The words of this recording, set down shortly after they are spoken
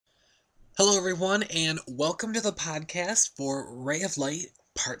Hello, everyone, and welcome to the podcast for Ray of Light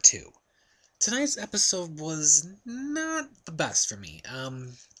Part 2. Tonight's episode was not the best for me.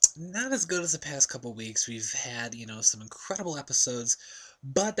 Not as good as the past couple weeks. We've had, some incredible episodes,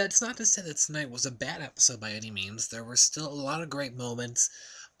 but that's not to say that tonight was a bad episode by any means. There were still a lot of great moments,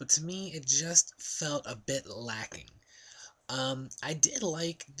 but to me, it just felt a bit lacking. I did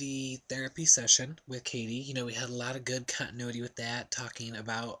like the therapy session with Katie. We had a lot of good continuity with that, talking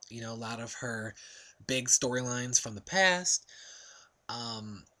about, a lot of her big storylines from the past.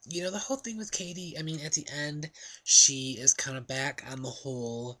 The whole thing with Katie, I mean, at the end, she is kind of back on the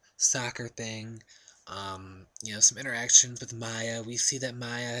whole soccer thing. Some interactions with Maya. We see that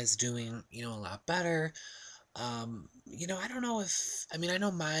Maya is doing, a lot better. I don't know if I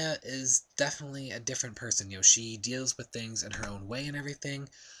know Maya is definitely a different person. She deals with things in her own way and everything.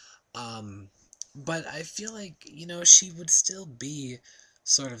 Um, but I feel like, she would still be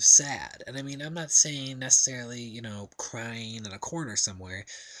sort of sad. And I mean, I'm not saying necessarily, crying in a corner somewhere,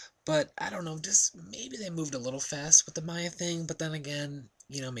 but I don't know, just maybe they moved a little fast with the Maya thing, but then again,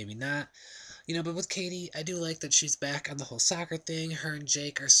 maybe not. But with Katie, I do like that she's back on the whole soccer thing. Her and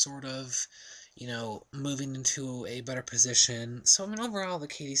Jake are sort of, moving into a better position. So, I mean, overall, the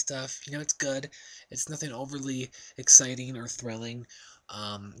Katie stuff, it's good. It's nothing overly exciting or thrilling.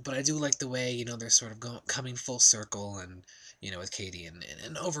 But I do like the way, they're sort of coming full circle and, with Katie.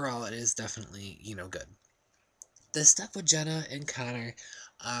 And overall, it is definitely, good. The stuff with Jenna and Connor,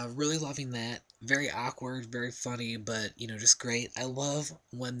 really loving that. Very awkward, very funny, but just great. I love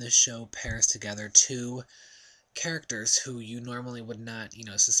when the show pairs together two characters who you normally would not,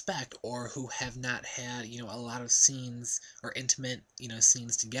 suspect, or who have not had, a lot of scenes or intimate,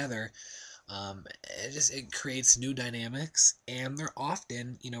 scenes together. It creates new dynamics, and they're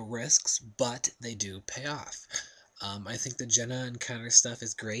often, risks, but they do pay off. I think the Jenna and Connor stuff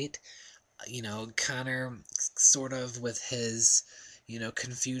is great. Connor sort of with his,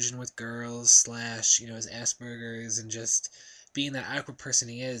 confusion with girls slash, his Asperger's and just being that awkward person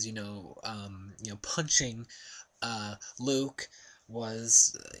he is, punching Luke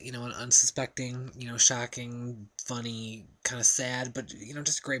was, an unsuspecting, shocking, funny, kind of sad, but,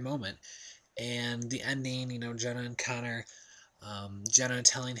 just a great moment. And the ending, Jenna and Connor, Jenna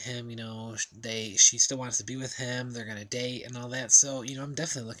telling him, she still wants to be with him. They're gonna date and all that. So, I'm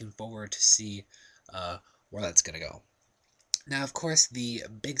definitely looking forward to see where that's gonna go. Now, of course, the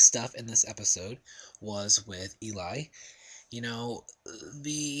big stuff in this episode was with Eli. The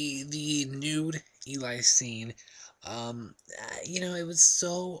nude Eli scene. It was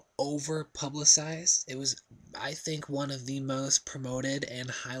so over publicized. It was, I think, one of the most promoted and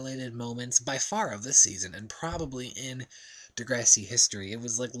highlighted moments by far of this season, and probably in Degrassi history. It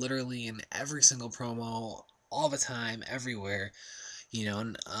was like literally in every single promo, all the time, everywhere.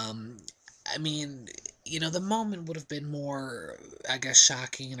 And I mean, the moment would have been more, I guess,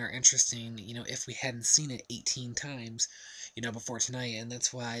 shocking or interesting, if we hadn't seen it 18 times, before tonight. And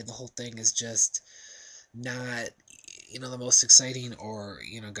that's why the whole thing is just not, the most exciting or,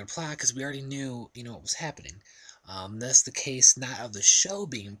 good plot, because we already knew, what was happening. That's the case not of the show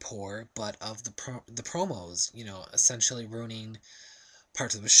being poor, but of the promos, essentially ruining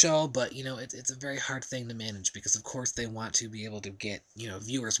parts of the show. But it's a very hard thing to manage because of course they want to be able to get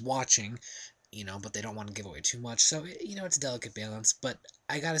viewers watching, but they don't want to give away too much. So it's a delicate balance. But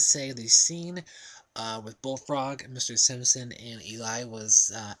I gotta say the scene with Bullfrog and Mr. Simpson and Eli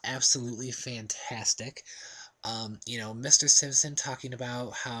was absolutely fantastic. Mr. Simpson talking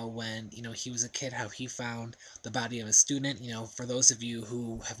about how when, he was a kid, how he found the body of a student. For those of you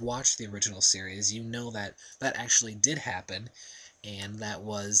who have watched the original series, that that actually did happen. And that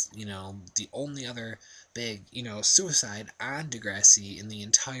was, the only other big, suicide on Degrassi in the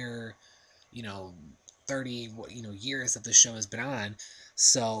entire, you know, 30, years that the show has been on.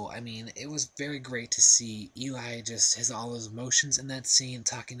 So, I mean, it was very great to see Eli just has all those emotions in that scene,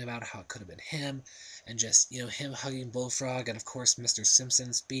 talking about how it could have been him, and just, him hugging Bullfrog, and of course, Mr.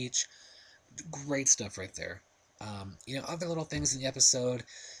 Simpson's speech. Great stuff right there. Other little things in the episode,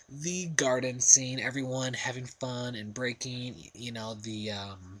 the garden scene, everyone having fun and breaking,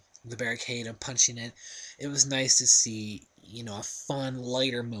 the barricade and punching it. It was nice to see, a fun,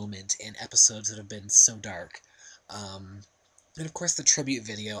 lighter moment in episodes that have been so dark. And of course, the tribute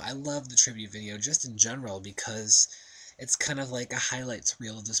video. I love the tribute video just in general because it's kind of like a highlights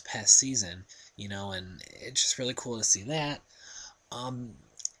reel of this past season, and it's just really cool to see that. Um,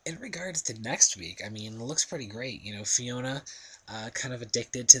 in regards to next week, I mean, it looks pretty great. Fiona, kind of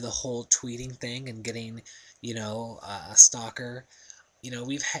addicted to the whole tweeting thing and getting, a stalker.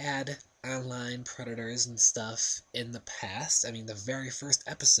 We've had online predators and stuff in the past. I mean, the very first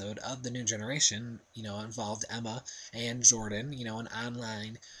episode of the new generation, involved Emma and Jordan, an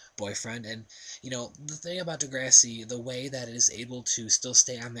online boyfriend. And, the thing about Degrassi, the way that it is able to still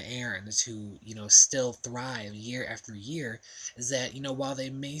stay on the air and to, still thrive year after year is that, while they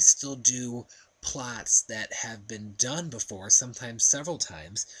may still do plots that have been done before, sometimes several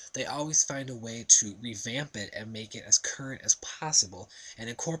times, they always find a way to revamp it and make it as current as possible, and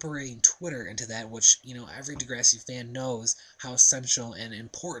incorporating Twitter into that, which, every Degrassi fan knows how essential and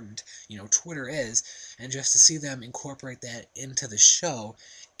important, Twitter is, and just to see them incorporate that into the show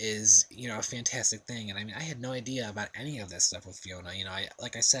is, a fantastic thing. And I mean, I had no idea about any of this stuff with Fiona.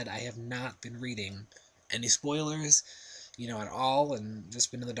 Like I said, I have not been reading any spoilers, at all, and just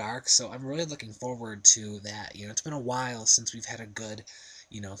been in the dark. So I'm really looking forward to that. It's been a while since we've had a good,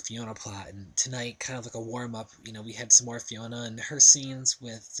 Fiona plot, and tonight, kind of like a warm up, we had some more Fiona, and her scenes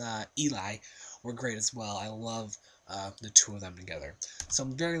with Eli were great as well. I love the two of them together. So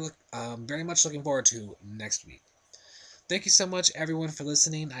I'm very much looking forward to next week. Thank you so much, everyone, for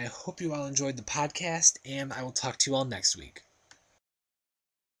listening. I hope you all enjoyed the podcast, and I will talk to you all next week.